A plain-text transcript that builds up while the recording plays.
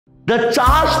the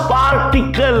charged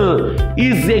particle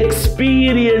is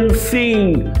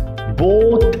experiencing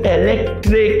both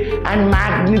electric and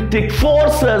magnetic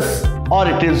forces, or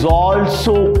it is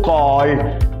also called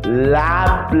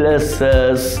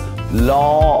Laplace's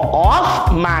law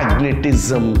of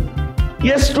magnetism.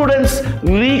 Yes, students,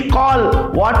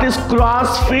 recall what is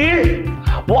cross field?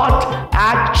 What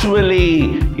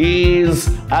actually is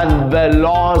a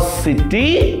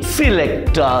velocity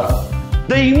selector?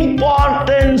 The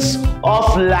importance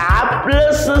of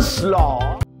Laplace's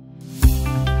law.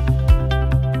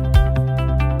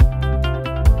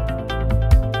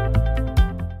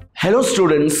 Hello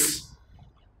students,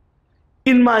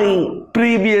 in my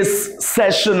previous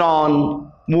session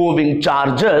on moving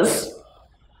charges,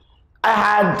 I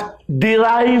had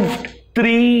derived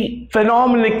three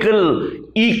phenomenal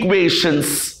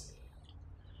equations.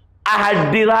 I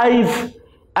had derived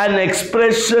an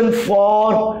expression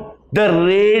for the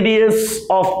radius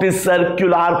of the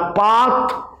circular path,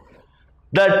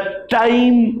 the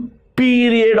time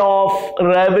period of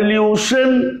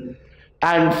revolution,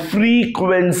 and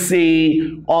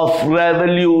frequency of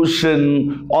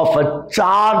revolution of a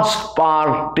charged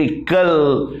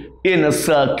particle in a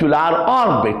circular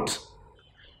orbit.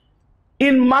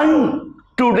 In my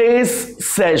today's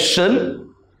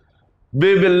session,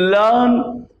 we will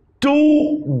learn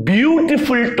two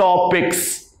beautiful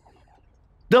topics.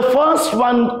 The first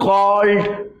one called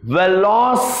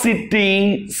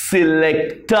velocity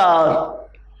selector,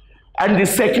 and the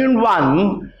second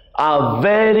one a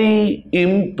very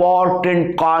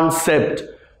important concept,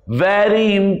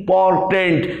 very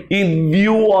important in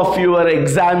view of your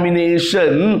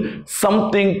examination,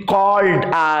 something called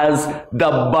as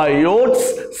the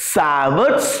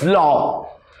Biot-Savart's law.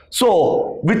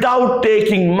 So, without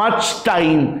taking much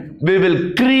time, we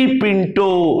will creep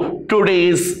into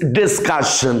today's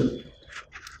discussion.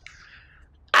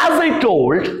 As I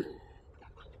told,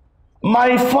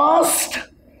 my first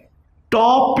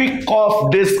topic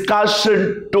of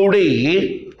discussion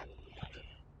today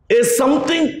is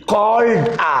something called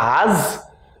as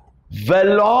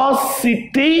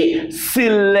velocity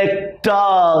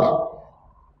selector.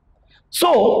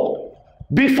 So,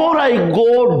 before I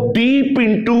go deep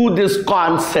into this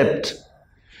concept,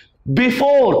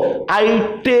 before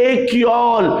I take you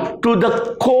all to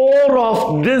the core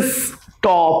of this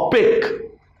topic,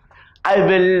 I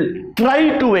will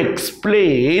try to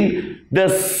explain the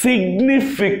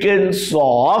significance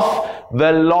of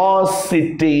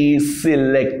velocity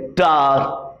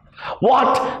selector.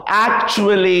 What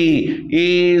actually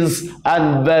is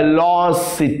a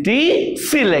velocity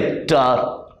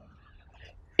selector?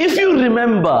 If you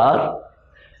remember,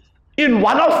 in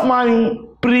one of my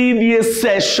previous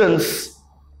sessions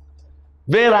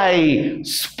where I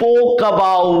spoke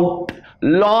about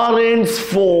Lorentz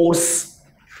force,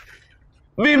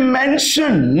 we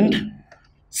mentioned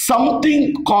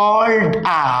something called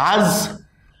as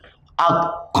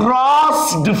a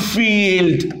crossed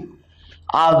field,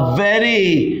 a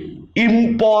very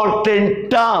important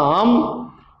term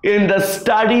in the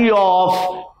study of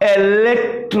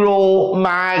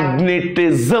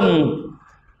electromagnetism.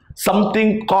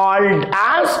 Something called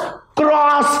as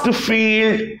crossed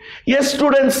field. Yes,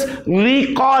 students,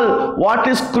 recall what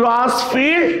is crossed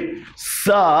field?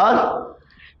 Sir,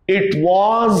 it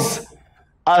was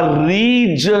a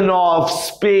region of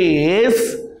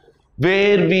space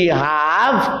where we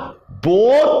have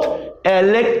both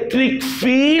electric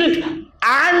field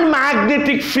and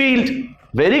magnetic field.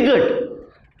 Very good.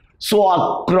 So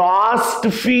a crossed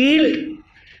field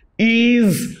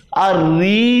is a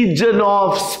region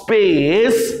of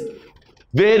space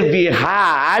where we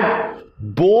had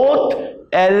both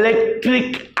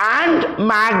electric and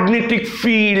magnetic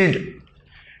field.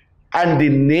 And the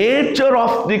nature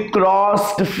of the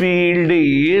crossed field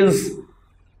is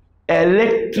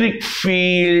electric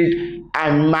field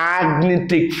and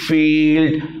magnetic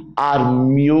field are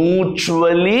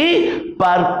mutually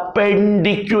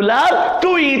perpendicular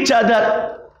to each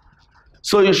other.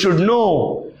 So you should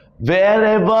know,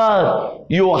 wherever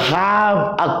you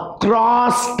have a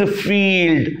crossed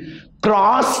field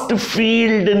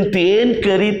ಅಂತ ಏನು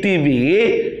ಕರಿತೀವಿ,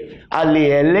 ಅಲ್ಲಿ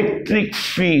electric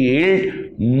field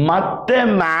ಮತ್ತೆ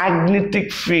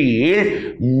magnetic field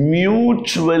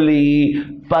mutually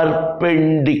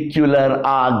perpendicular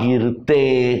ಆಗಿರುತ್ತೆ.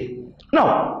 Now,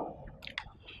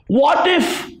 what if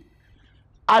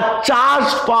a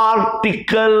charged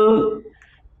particle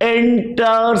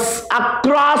enters a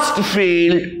crossed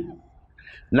field?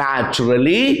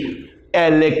 Naturally,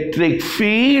 electric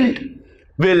field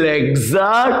will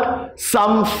exert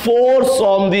some force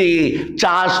on the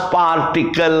charged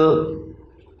particle.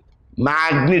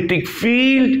 magnetic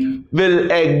field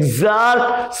will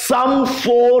exert some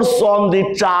force on the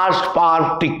charged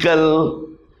particle.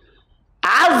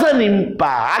 As an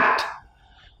impact,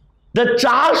 the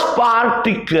charged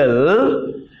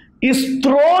particle is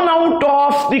thrown out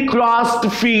of the crossed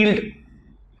field,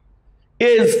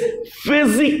 is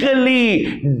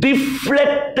physically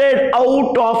deflected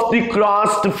out of the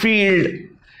crossed field.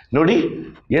 Nodi,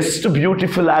 ಎಷ್ಟು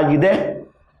beautiful ಆಗಿದೆ.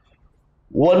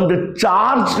 ಒಂದು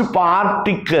charged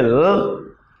particle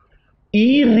ಈ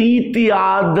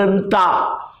ರೀತಿಯಾದಂಥ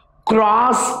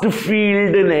crossed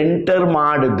field enter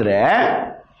ಮಾಡಿದ್ರೆ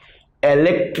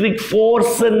electric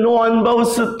force ಅನ್ನು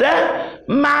ಅನುಭವಿಸುತ್ತೆ,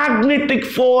 magnetic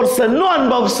force ಅನ್ನು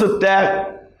ಅನುಭವಿಸುತ್ತೆ.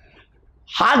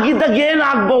 ಹಾಗಿದ್ದಾಗ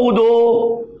ಏನಾಗಬಹುದು?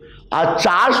 ಆ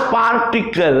ಚಾರ್ಜ್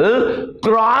ಪಾರ್ಟಿಕಲ್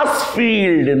ಕ್ರಾಸ್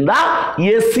ಫೀಲ್ಡ್ ಇಂದ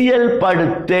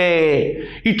ಎಸೆಯಲ್ಪಡುತ್ತೆ.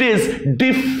 It is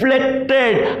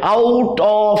deflected out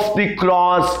of the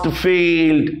crossed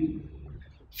field.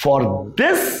 For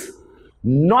this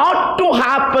not to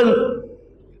happen,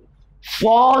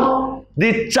 for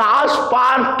the charged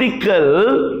particle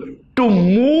to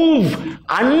move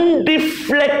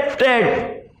undeflected,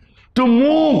 to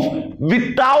move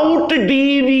without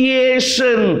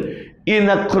deviation in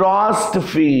a crossed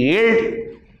field,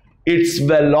 its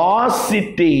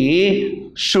velocity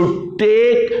should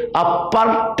take a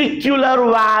particular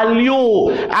value.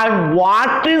 And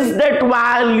what is that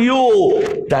value?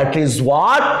 That is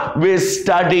what we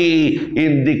study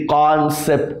in the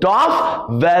concept of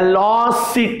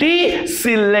velocity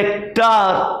selector.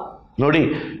 ನೋಡಿ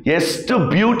ಎಷ್ಟು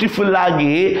beautiful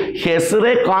ಆಗಿ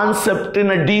ಹೆಸರೇ concept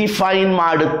ನ define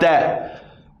ಮಾಡುತ್ತೆ.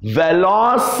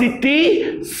 Velocity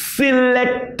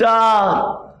ಸಿಲೆಕ್ಟರ್.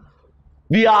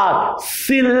 We are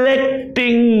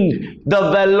selecting the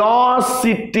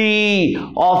velocity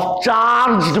of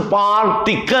charged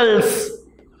particles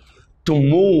to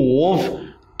move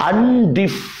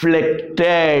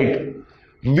undeflected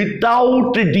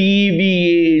without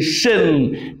deviation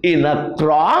in a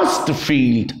crossed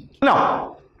field. Now,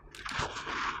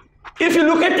 if you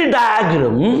look at the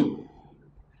diagram,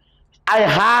 I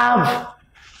have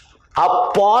a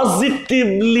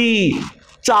positively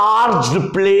charged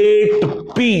plate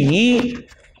P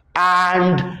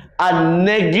and a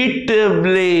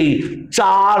negatively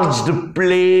charged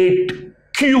plate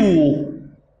Q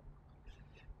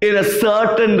in a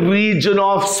certain region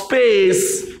of space.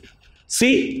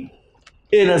 See,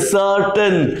 in a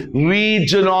certain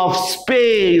region of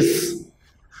space.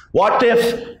 What if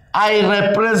I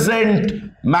represent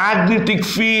magnetic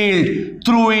field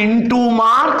through into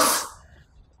marks?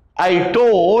 I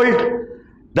told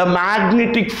the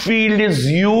magnetic field is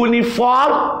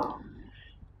uniform.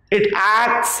 It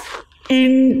acts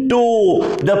into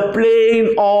the plane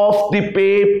of the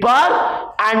paper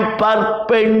and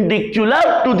perpendicular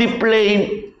to the plane.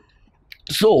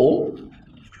 So,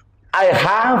 I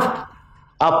have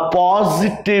a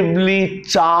positively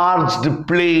charged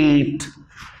plate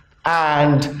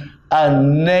and a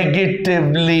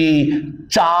negatively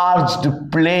charged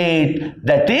plate,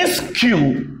 that is Q.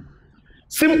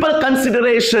 Simple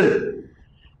consideration.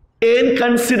 ಏನು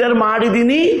consider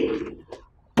ಮಾಡಿದೀನಿ?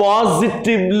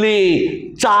 Positively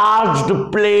charged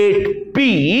plate P,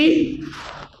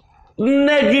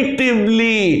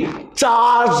 negatively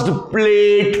charged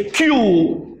plate Q.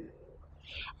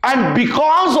 And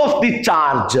because of the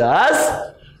charges,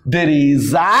 there is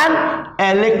an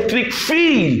electric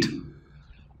field.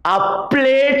 ಆ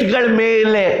ಪ್ಲೇಟ್ಗಳ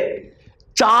ಮೇಲೆ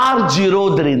charge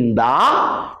ಇರೋದ್ರಿಂದ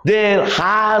there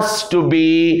has to be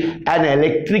an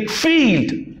electric field.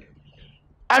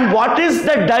 And what is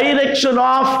the direction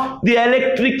of the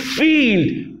electric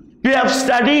field? We have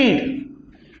studied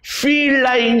field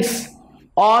lines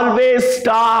always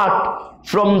start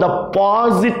from the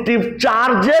positive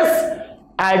charges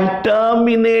and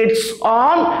terminates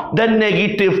on the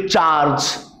negative charge.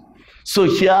 So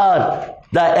here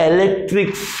the electric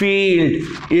field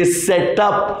is set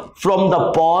up from the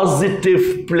positive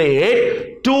plate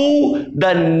to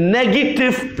the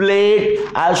negative plate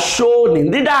as shown in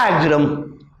the diagram.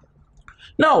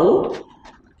 Now,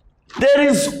 there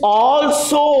is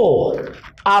also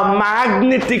a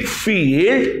magnetic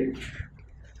field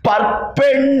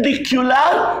perpendicular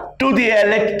to the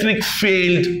electric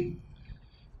field.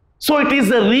 So it is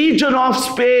a region of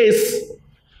space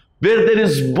where there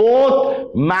is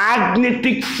both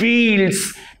magnetic fields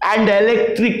and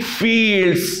electric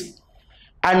fields,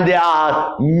 and they are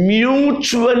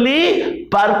mutually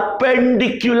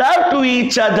perpendicular to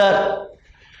each other.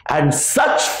 And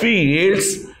such fields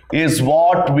is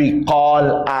what we call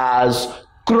as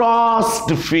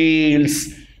crossed fields.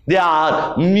 They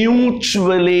are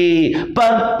mutually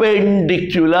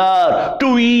perpendicular to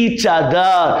each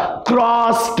other,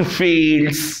 crossed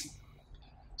fields.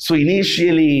 So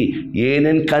initially,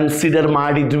 ಏನೇನು consider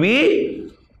ಮಾಡಿದ್ವಿ?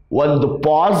 ಒಂದು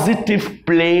positive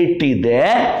plate ಇದೆ,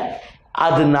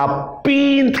 ಅದನ್ನ P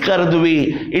ಅಂತ ಕರೆದ್ವಿ.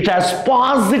 It has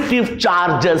positive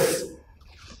charges.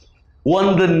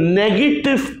 ಒಂದು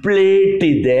negative plate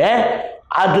ಇದೆ,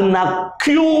 ಅದನ್ನ Q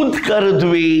ಅಂತ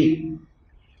ಕರೆದ್ವಿ.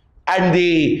 And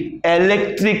the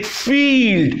electric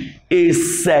field is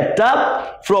set up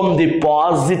from the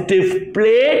positive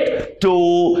plate to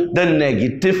the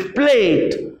negative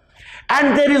plate. And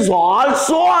there is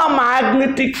also a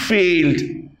magnetic field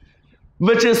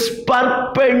which is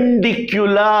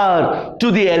perpendicular to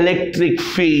the electric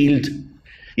field.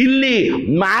 Illi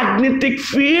magnetic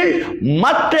field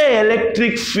matte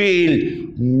electric field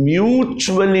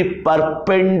mutually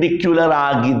perpendicular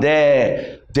agide.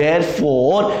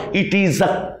 Therefore, it is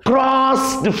a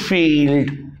crossed field.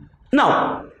 Now,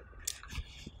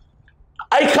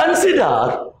 I consider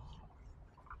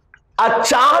a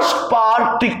charged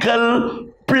particle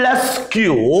plus Q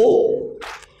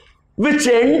which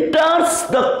enters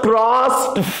the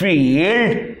crossed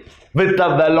field with a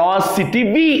velocity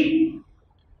v.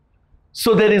 So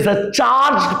there is a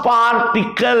charged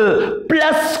particle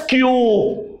plus Q.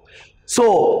 So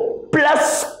plus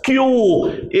Q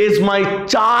is my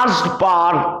charged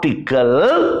particle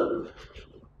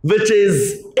which is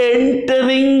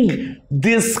entering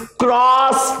this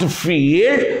crossed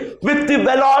field with the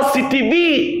velocity v.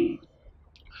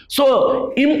 So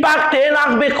impact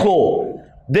ಏನಾಗಬೇಕು?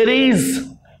 There is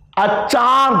a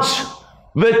charge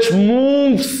which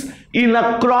moves in a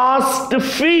crossed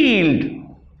field.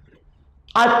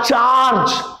 A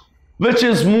charge which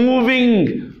is moving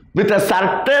with a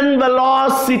certain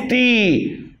velocity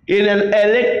in an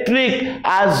electric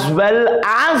as well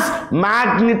as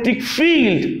magnetic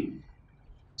field.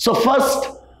 So first,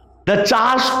 the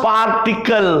charged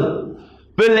particle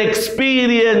will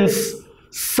experience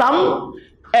some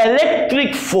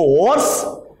electric force,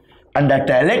 and that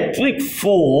electric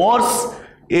force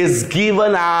is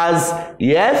given as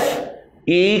F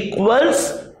equals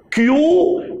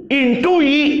Q into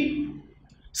E.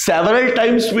 Several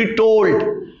times we told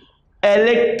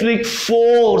electric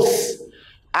force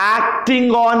acting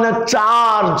on a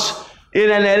charge in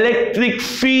an electric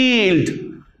field,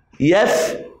 F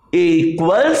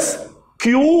equals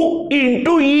Q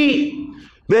into E,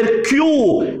 where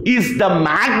Q is the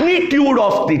magnitude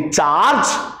of the charge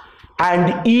and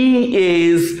E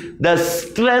is the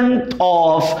strength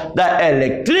of the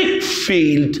electric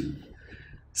field.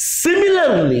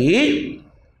 Similarly,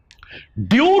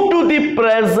 due to the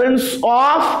presence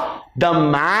of the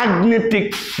magnetic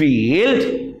field,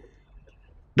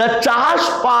 the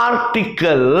charged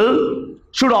particle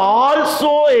should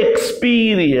also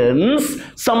experience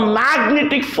some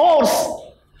magnetic force.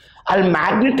 Al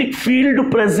magnetic field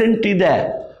present ide,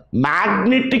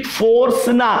 magnetic force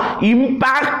na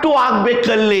impact to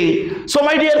agbekalli. So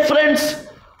my dear friends,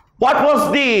 what was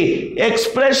the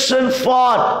expression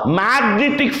for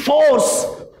magnetic force?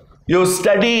 You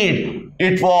studied,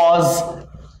 it was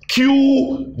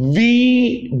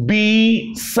QVB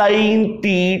sin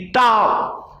theta.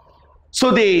 So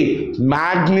the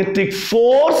magnetic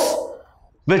force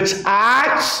which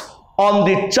acts on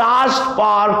the charged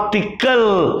particle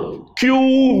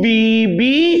QVB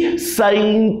sin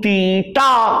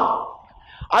theta.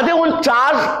 ಅದೇ ಒಂದು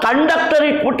charge conductor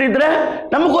ಇಟ್ಬಿಟ್ಟಿದ್ರೆ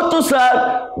ನಮಗೆ ಗೊತ್ತು sir,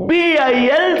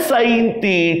 BIL sin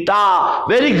theta.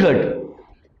 Very good.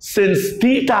 Since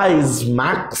theta is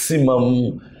maximum,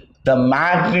 the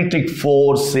magnetic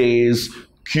force is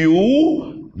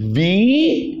QVB.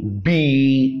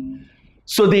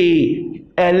 So the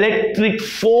electric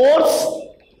force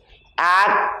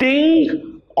acting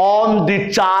on the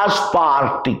charged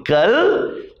particle,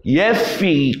 F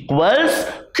equals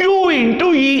Q into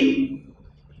E.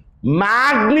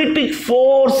 Magnetic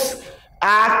force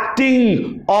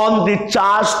acting on the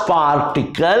charged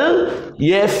particle,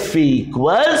 F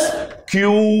equals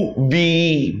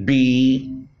QVB.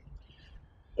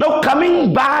 Now coming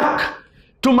back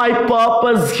to my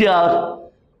purpose here,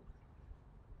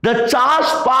 the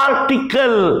charged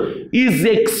particle is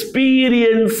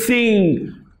experiencing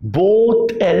both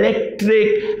electric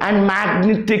and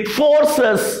magnetic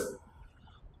forces.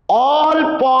 All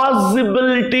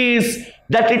possibilities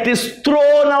that it is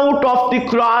thrown out of the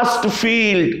crossed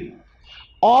field,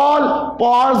 all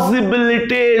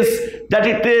possibilities that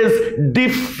it is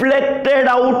deflected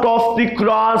out of the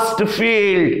crossed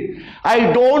field,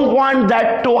 I don't want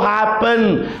that to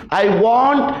happen. I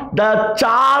want the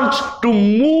charge to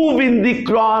move in the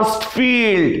crossed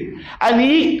field. An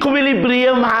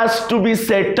equilibrium has to be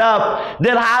set up.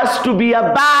 There has to be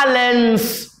a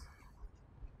balance.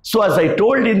 So as I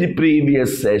told in the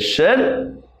previous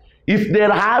session, if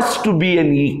there has to be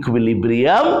an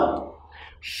equilibrium,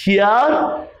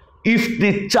 here if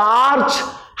the charge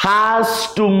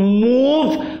has to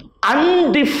move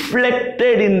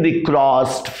undeflected in the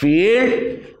crossed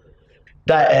field,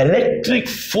 the electric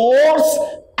force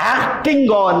acting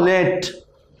on it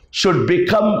should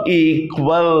become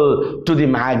equal to the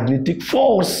magnetic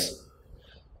force.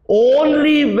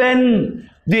 Only when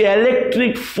the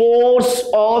electric force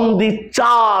on the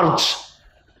charge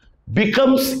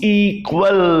becomes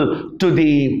equal to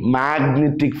the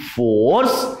magnetic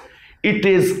force, it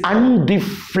is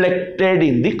undeflected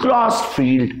in the crossed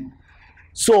field.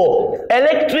 So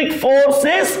electric force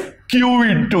is Q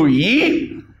into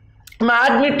E,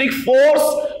 magnetic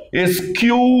force is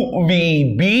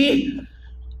QVB,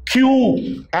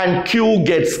 Q and Q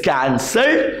gets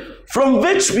cancelled, from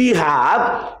which we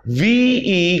have V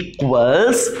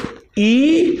equals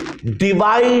E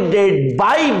divided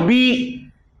by B.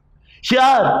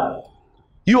 Here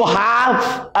you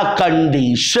have a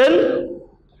condition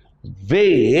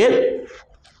where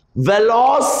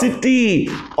velocity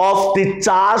of the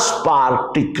charged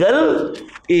particle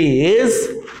is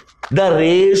the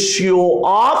ratio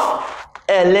of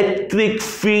electric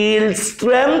field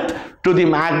strength to the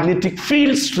magnetic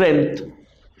field strength.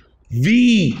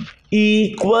 V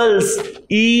equals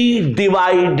E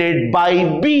divided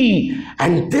by B,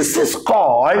 and this is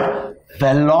called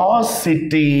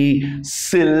velocity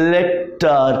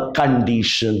selector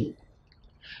condition.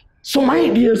 So my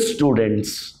dear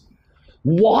students,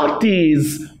 what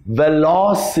is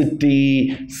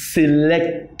velocity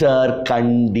selector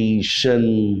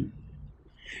condition?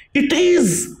 It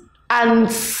is a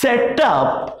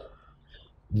setup.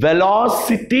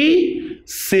 Velocity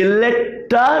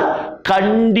selector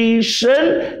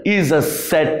condition is a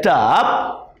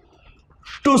setup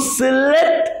to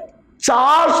select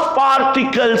charged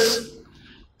particles.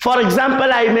 For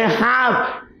example, I may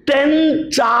have 10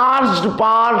 charged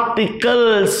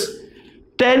particles.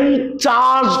 10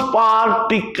 charged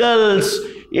particles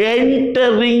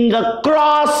entering a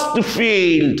crossed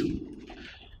field,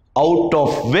 out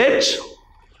of which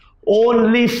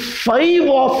only 5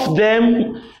 of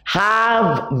them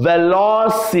have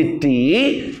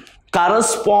velocity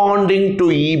corresponding to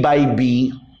E by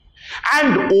B,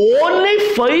 and only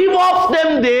 5 of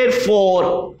them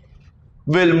therefore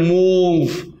will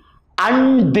move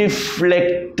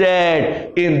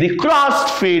undeflected in the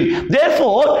crossed field.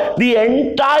 Therefore, the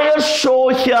entire show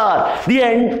here, the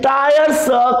entire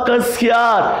circus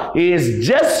here is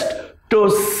just to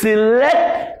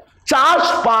select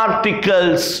charged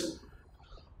particles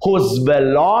whose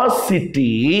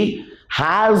velocity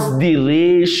has the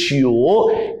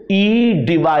ratio E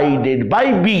divided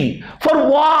by B. For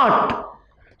what?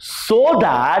 So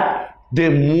that they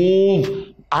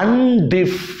move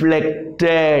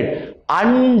undeflected,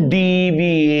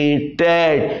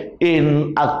 undeviated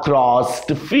in a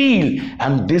crossed field,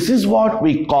 and this is what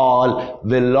we call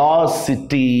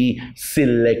velocity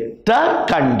selector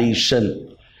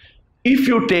condition. If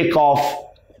you take off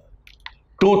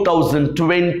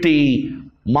 2020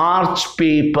 March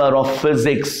paper of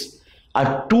physics,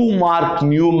 a 2-mark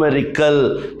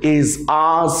numerical is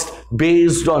asked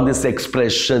based on this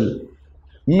expression.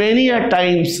 Many a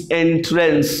times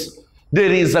entrance,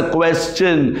 there is a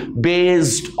question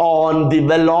based on the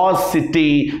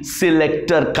velocity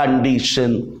selector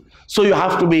condition. So you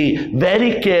have to be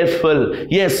very careful.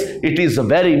 Yes, it is a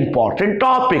very important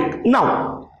topic.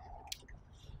 Now,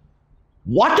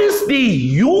 what is the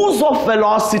use of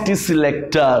velocity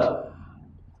selector?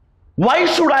 Why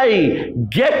should I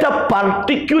get a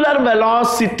particular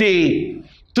velocity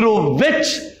through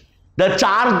which the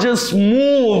charges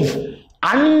move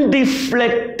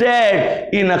undeflected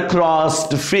in a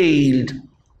crossed field?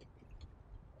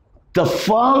 The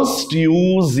first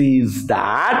use is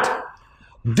that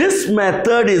this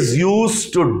method is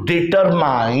used to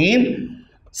determine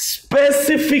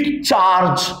specific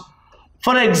charge.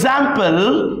 For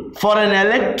example, for an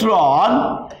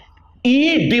electron,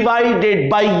 E divided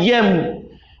by m,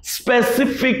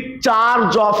 specific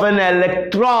charge of an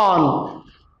electron,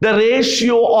 the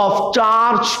ratio of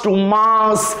charge to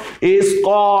mass is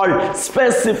called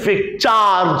specific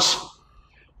charge.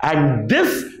 And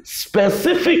this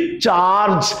specific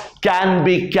charge can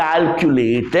be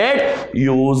calculated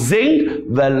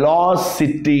using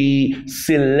velocity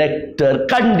selector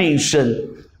condition.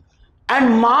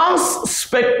 And mass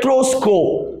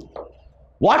spectroscope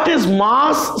What is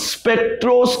mass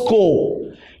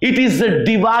spectroscope? It is a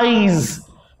device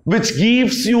which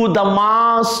gives you the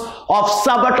mass of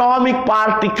subatomic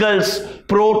particles,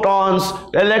 protons,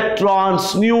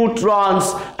 electrons,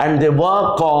 neutrons, and they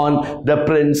work on the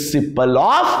principle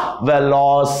of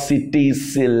velocity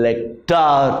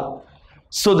selector.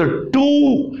 So the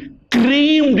two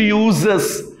creamed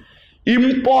uses,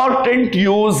 important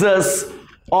uses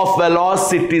of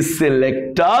velocity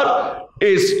selector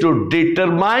is to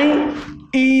determine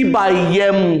E by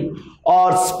M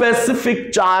or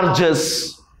specific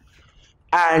charges,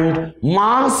 and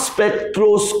mass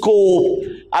spectroscope,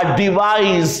 a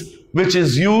device which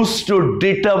is used to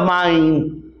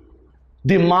determine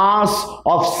the mass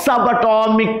of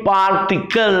subatomic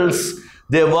particles.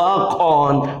 They work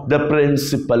on the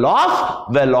principle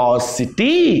of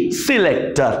velocity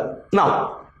selector.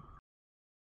 Now,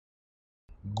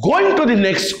 going to the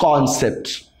next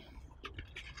concept.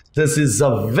 This is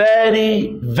a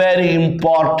very, very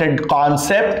important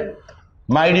concept.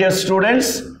 My dear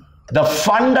students, the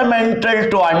fundamental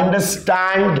to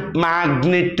understand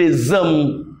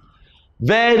magnetism,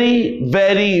 very,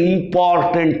 very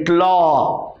important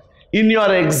law in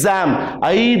your exam,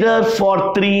 either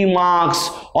for 3 marks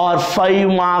or 5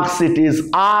 marks it is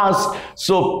asked.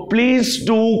 So please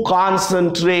do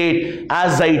concentrate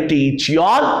as I teach you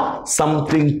all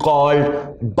something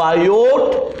called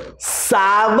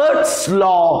Biot-Savart's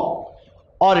law,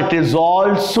 or it is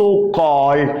also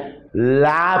called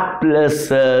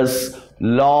Laplace's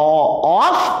law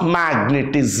of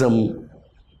magnetism.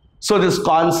 So this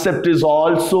concept is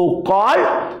also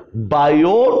called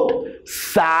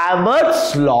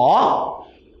Biot-Savart's law,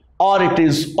 or it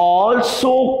is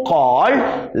also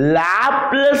called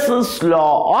Laplace's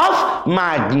law of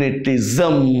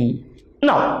magnetism.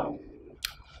 Now,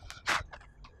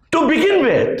 to begin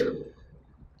with,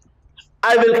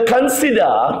 I will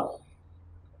consider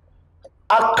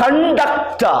a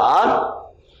conductor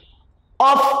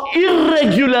of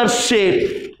irregular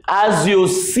shape, as you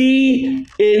see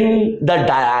in the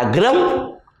diagram.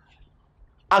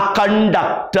 A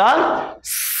conductor,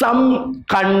 some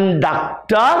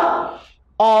conductor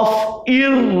of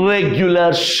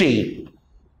irregular shape,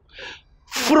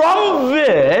 from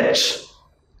which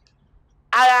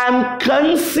I am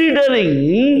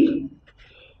considering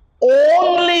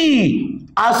only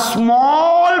a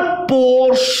small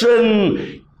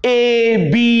portion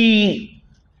AB.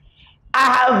 I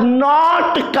have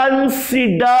not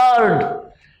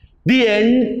considered the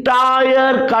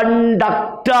entire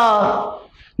conductor.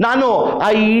 Nanu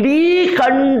a idee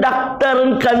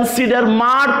conductor consider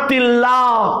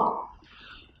martilla.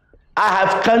 I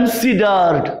have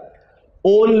considered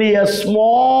only a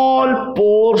small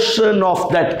portion of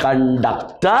that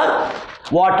conductor,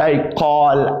 what I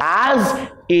call as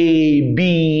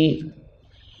AB.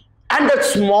 And that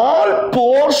small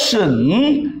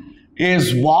portion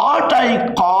is what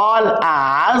I call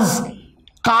as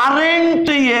current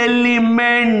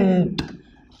element.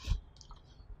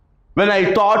 When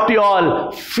I taught you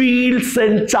all fields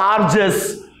and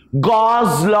charges,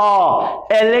 Gauss law,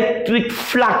 electric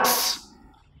flux,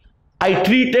 I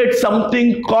treated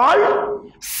something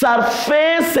called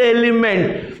surface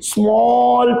element,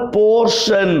 small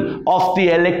portion of the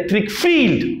electric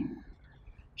field.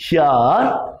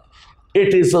 Here,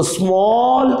 it is a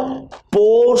small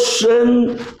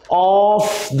portion of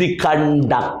the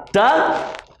conductor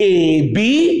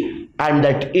AB, and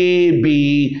that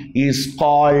AB is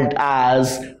called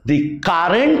as the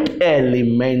current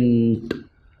element.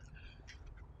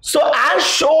 So as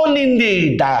shown in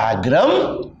the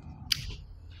diagram,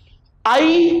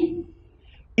 I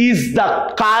is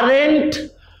the current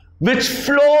which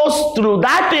flows through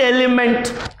that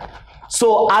element.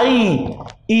 So I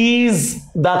is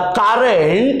the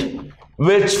current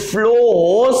which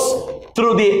flows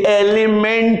through the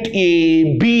element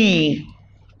AB.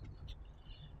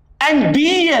 And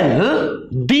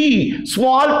DL, D,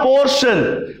 small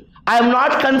portion, I am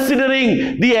not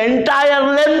considering the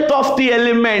entire length of the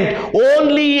element,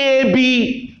 only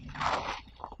AB.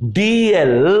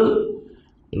 DL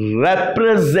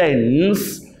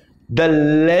represents the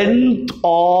length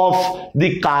of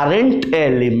the current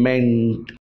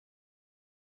element.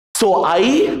 So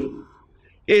I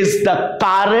is the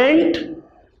current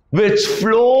which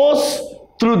flows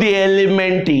through the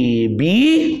element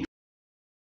AB,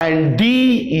 and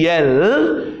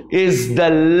DL is the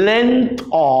length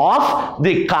of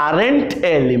the current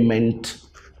element.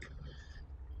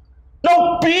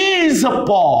 Now P is a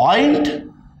point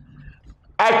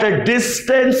at a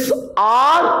distance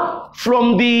R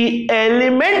from the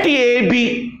element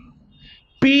AB.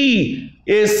 P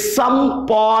is some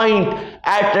point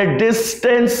at a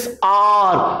distance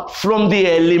r from the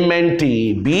element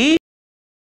AB,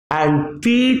 and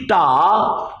theta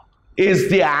is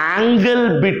the angle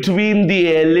between the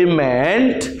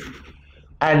element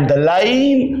and the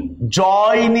line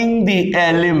joining the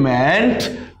element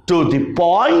to the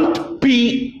point P.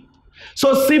 So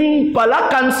simple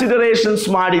considerations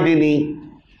madidini.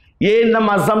 Yen nam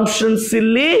assumptions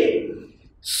illi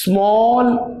small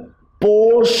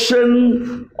portion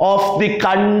of the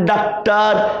conductor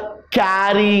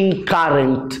carrying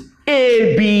current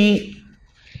AB.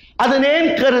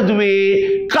 ಅದನ್ನೇನು ಕರೆದ್ವಿ?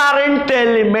 Current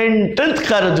element ಅಂತ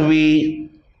ಕರೆದ್ವಿ.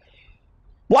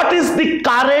 What is the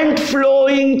current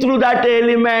flowing through that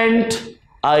element?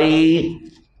 I.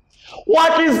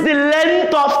 What is the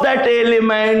length of that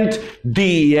element?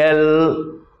 dl.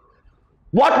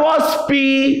 What was P?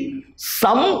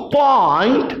 Some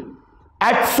point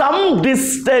at some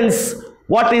distance.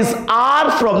 What is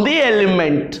r from the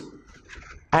element?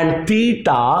 And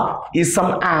theta is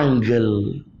some angle.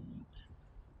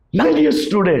 Now dear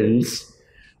students,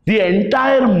 the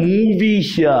entire movie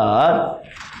here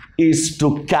is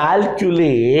to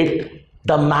calculate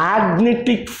the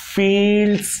magnetic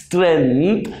field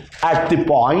strength at the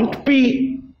point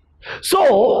P.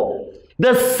 So,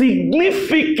 the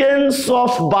significance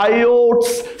of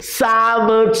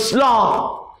Biot-Savart's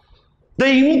law, the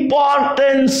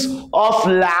importance of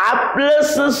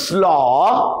Laplace's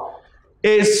law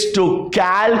is to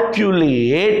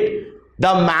calculate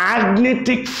the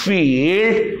magnetic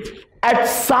field at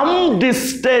some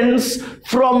distance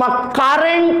from a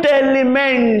current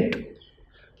element.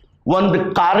 ಒಂದು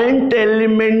current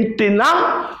ಎಲಿಮೆಂಟಿನ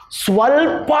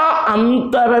ಸ್ವಲ್ಪ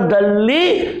ಅಂತರದಲ್ಲಿ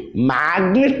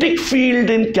magnetic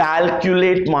field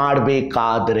calculate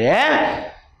ಮಾಡಬೇಕಾದ್ರೆ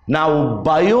ನಾವು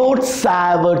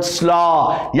ಬಯೋಟ್-ಸಾವರ್ಟ್ಸ್ ಲಾ,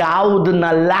 ಯಾವುದನ್ನ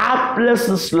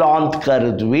Laplace ಲಾ ಅಂತ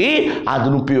ಕರೆದ್ವಿ,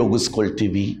 ಅದನ್ನು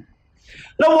ಉಪಯೋಗಿಸ್ಕೊಳ್ತೀವಿ.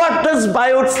 Now what does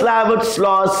Biot-Savart's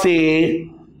law say?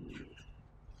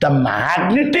 The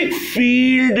magnetic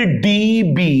field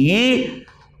dB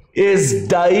is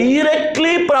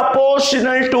directly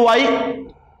proportional to I.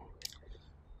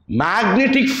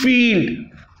 Magnetic field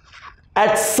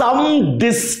at some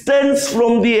distance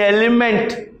from the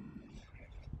element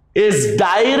is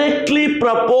directly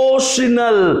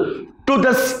proportional to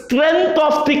the strength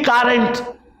of the current.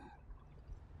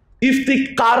 If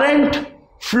the current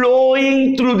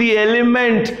flowing through the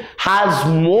element has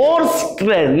more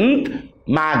strength,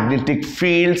 magnetic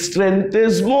field strength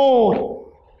is more.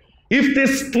 If the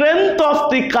strength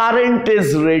of the current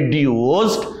is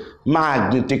reduced,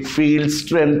 magnetic field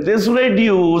strength is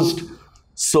reduced.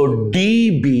 So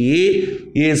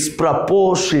dB is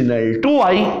proportional to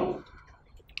I.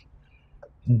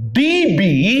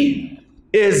 dB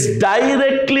is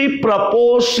directly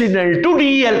proportional to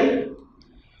dl.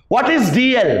 What is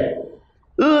dl?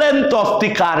 Length of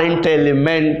the current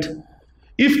element.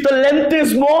 If the length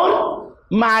is more,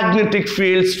 magnetic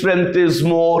field strength is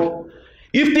more.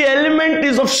 If the element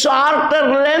is of shorter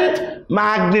length,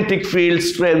 magnetic field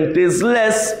strength is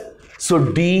less. So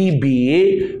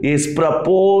dB is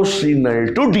proportional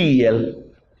to dl.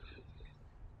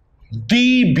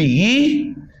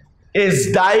 dB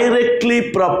is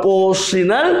directly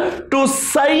proportional to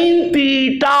sin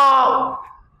theta.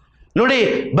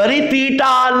 Nodi, bari theta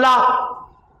alla.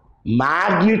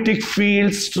 Magnetic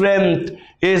field strength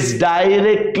is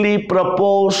directly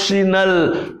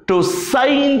proportional to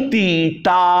sin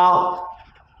theta,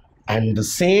 and the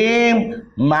same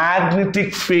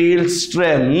magnetic field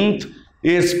strength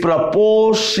is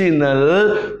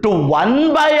proportional to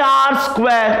 1 by r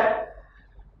square,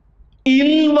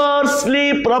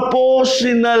 inversely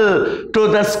proportional to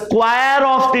the square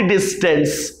of the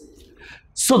distance.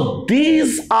 So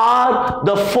these are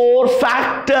the four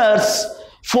factors,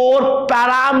 four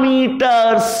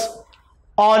parameters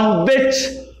on which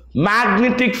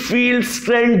magnetic field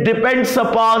strength depends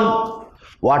upon.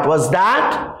 What was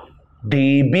that?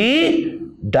 dB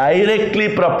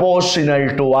directly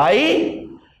proportional to I,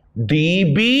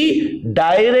 dB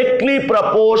directly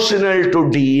proportional to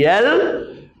dl,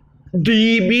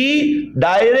 dB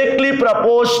directly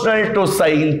proportional to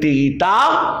sin theta,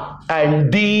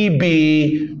 and dB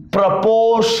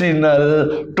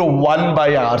proportional to 1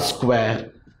 by r square.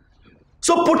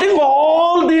 So putting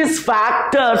all these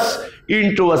factors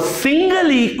into a single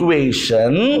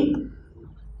equation,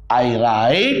 I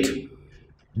write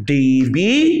dB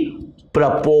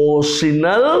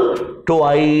proportional to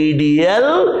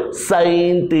ideal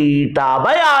sin theta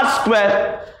by r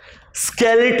square.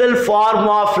 Skeletal form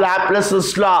of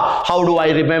Laplace's law. How do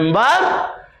I remember?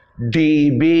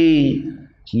 dB,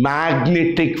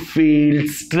 magnetic field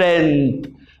strength,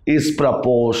 is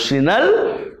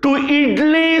proportional to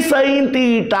idli sin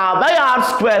theta by r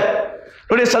square.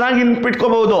 ನೋಡಿ ಚೆನ್ನಾಗಿ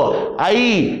ನೆನಪಿಟ್ಕೋಬಹುದು.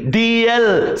 IDL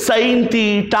sin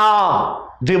theta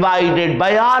divided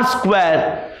by r square.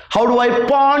 How do I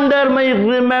ponder my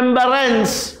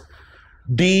remembrance?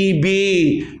 dB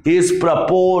is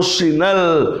proportional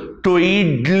to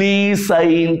idli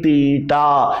sin theta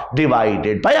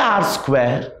divided by r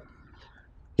square.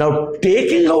 Now,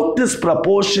 taking out this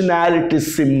proportionality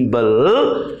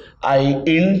symbol, I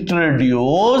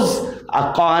introduce a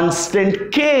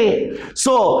constant k.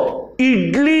 So,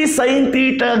 idli sin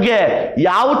theta ge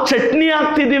yav chutney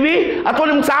haagtidivi athwa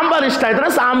nimge sambar ishta idra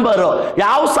sambaru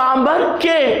yav sambar k.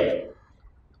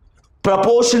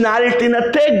 Proportionality na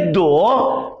tegdu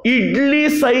idli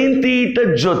sin theta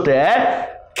jote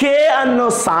k anno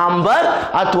sambar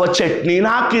athwa chutney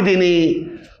na haakidini.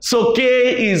 So k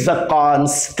is a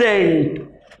constant,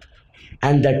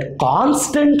 and that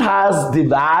constant has the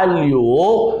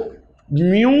value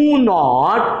mu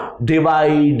naught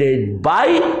divided by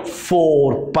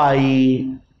 4 pi.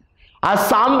 A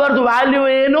sambar value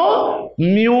eno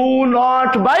mu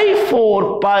naught by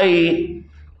 4 pi.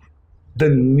 The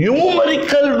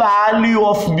numerical value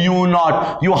of mu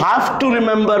naught, you have to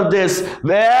remember this.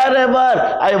 Wherever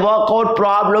I work out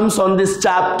problems on this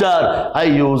chapter, I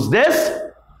use this.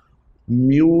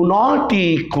 Mu naught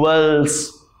equals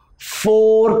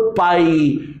 4 pi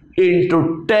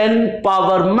into 10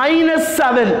 power minus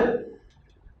 7.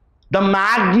 The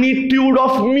magnitude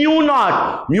of mu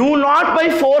naught. Mu naught by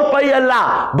 4 pi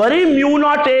alla. Bari mu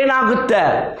naught enagutte?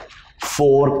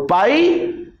 4 pi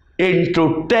into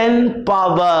 10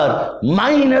 power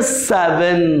minus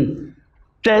 7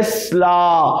 Tesla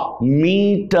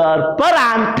meter per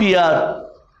ampere.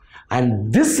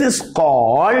 And this is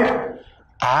called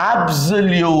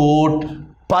absolute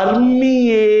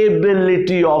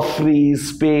permeability of free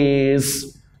space.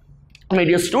 My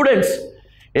dear students,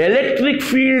 electric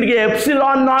field ge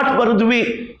epsilon naught baradvi,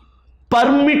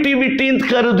 permittivity ant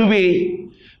karadvi.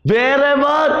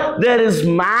 Wherever there is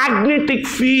magnetic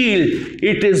field,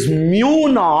 it is mu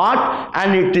naught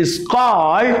and it is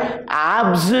called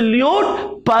absolute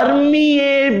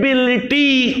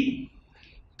permeability.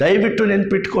 ದಯವಿಟ್ಟು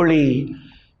ನೆನಪಿಟ್ಕೊಳ್ಳಿ,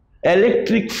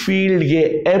 electric field ge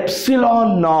epsilon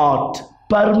naught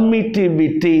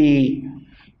permittivity,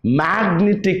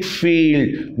 magnetic field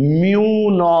mu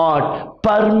naught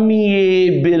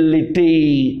permeability.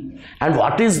 And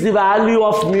what is the value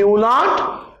of mu naught?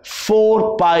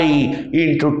 4 pi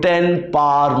into 10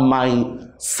 power minus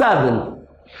 7.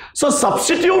 So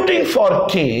substituting for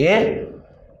k,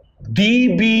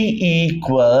 dB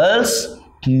equals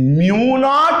mu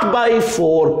naught by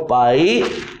 4 pi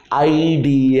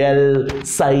IDL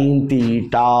sin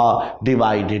theta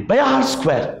divided by r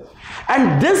square. And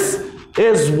this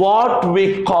is what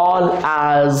we call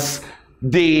as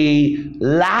the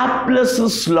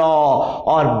Laplace's law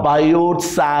or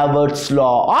Biot-Savart's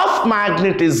law of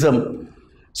magnetism.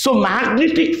 So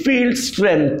magnetic field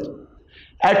strength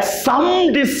at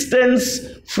some distance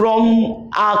from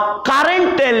a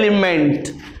current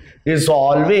element is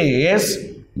always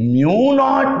mu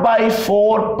naught by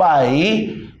 4 pi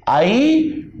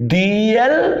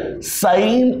IDL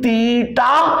sin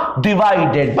theta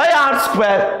divided by r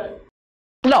square.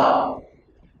 Now,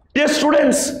 dear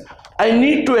students, I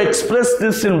need to express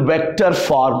this in vector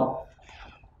form.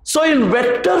 So in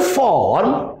vector form,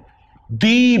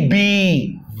 dB,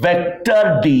 vector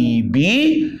dB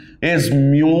is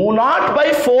mu naught by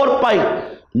 4 pi.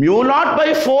 Mu naught by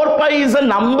 4 pi is a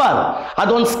number.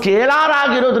 Adon scalar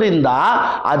agirodrinda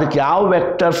adike yav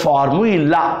vector form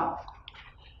illa.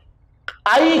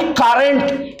 I current,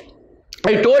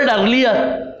 I told earlier,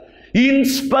 in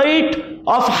spite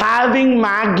of having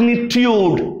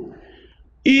magnitude,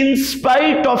 in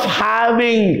spite of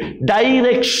having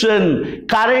direction,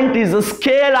 current is a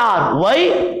scalar. Why?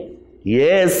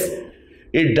 Yes,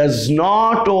 it does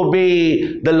not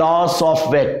obey the laws of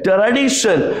vector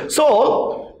addition. So,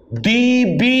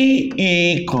 dB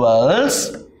equals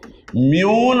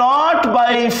mu naught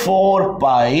by 4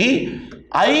 pi.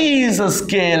 I is a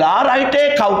scalar, I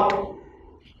take out.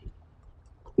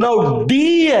 Now,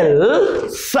 dl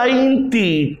sin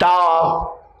theta.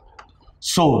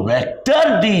 So, vector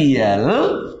dl,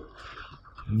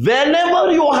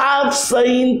 whenever you have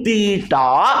sin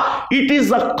theta, it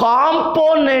is a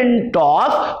component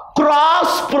of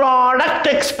cross product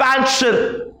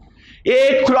expansion.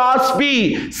 A cross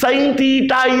B sin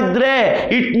theta idre,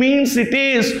 it means it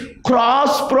is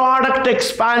cross product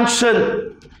expansion.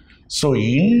 So,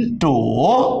 into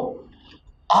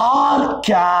r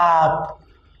cap.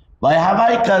 Why have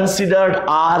I considered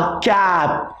r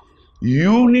cap?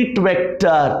 Unit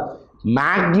vector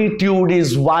magnitude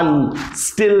is 1.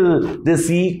 Still, this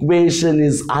equation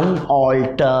is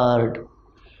unaltered.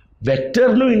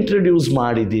 Vector nu introduce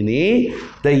madidini.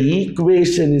 The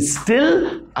equation is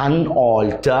still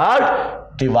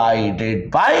unaltered,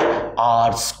 divided by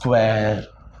r square.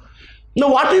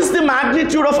 Now, what is the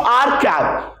magnitude of r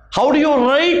cap? How do you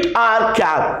write r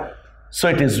cap? So,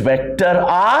 it is vector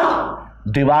r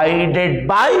divided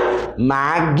by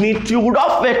magnitude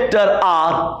of vector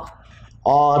r,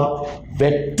 or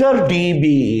vector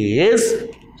dB is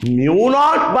mu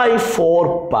naught by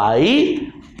 4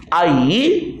 pi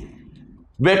I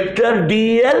vector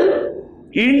dl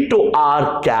into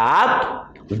r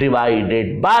cap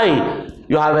divided by,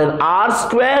 you have an r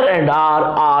square and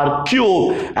r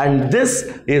cube, and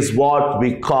this is what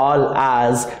we call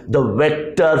as the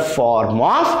vector form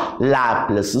of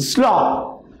Laplace's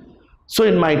law. So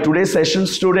in my today's session,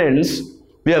 students,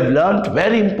 we have learnt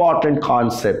very important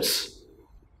concepts.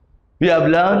 We have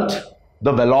learnt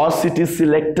the velocity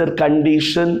selector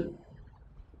condition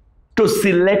to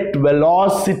select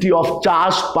velocity of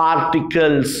charged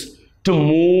particles to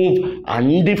move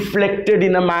undeflected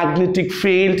in a magnetic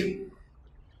field.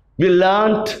 We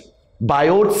learnt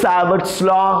Biot-Savart's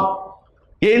law.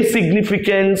 In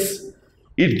significance,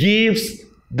 it gives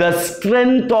the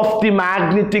strength of the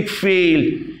magnetic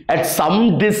field at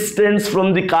some distance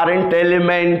from the current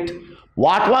element.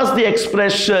 What was the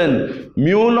expression?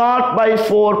 Mu naught by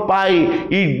 4 pi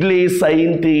idli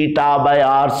sin theta by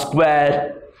r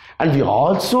square. And we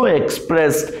also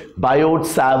expressed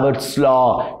Biot-Savart's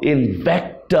law in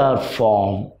vector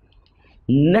form.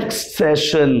 Next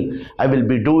session, I will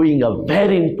be doing a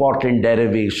very important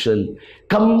derivation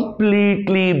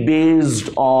completely based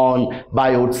on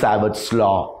Biot-Savart's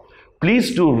law.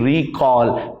 Please do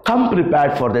recall, come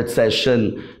prepared for that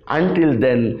session. Until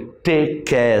then, take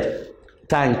care.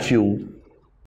 Thank you.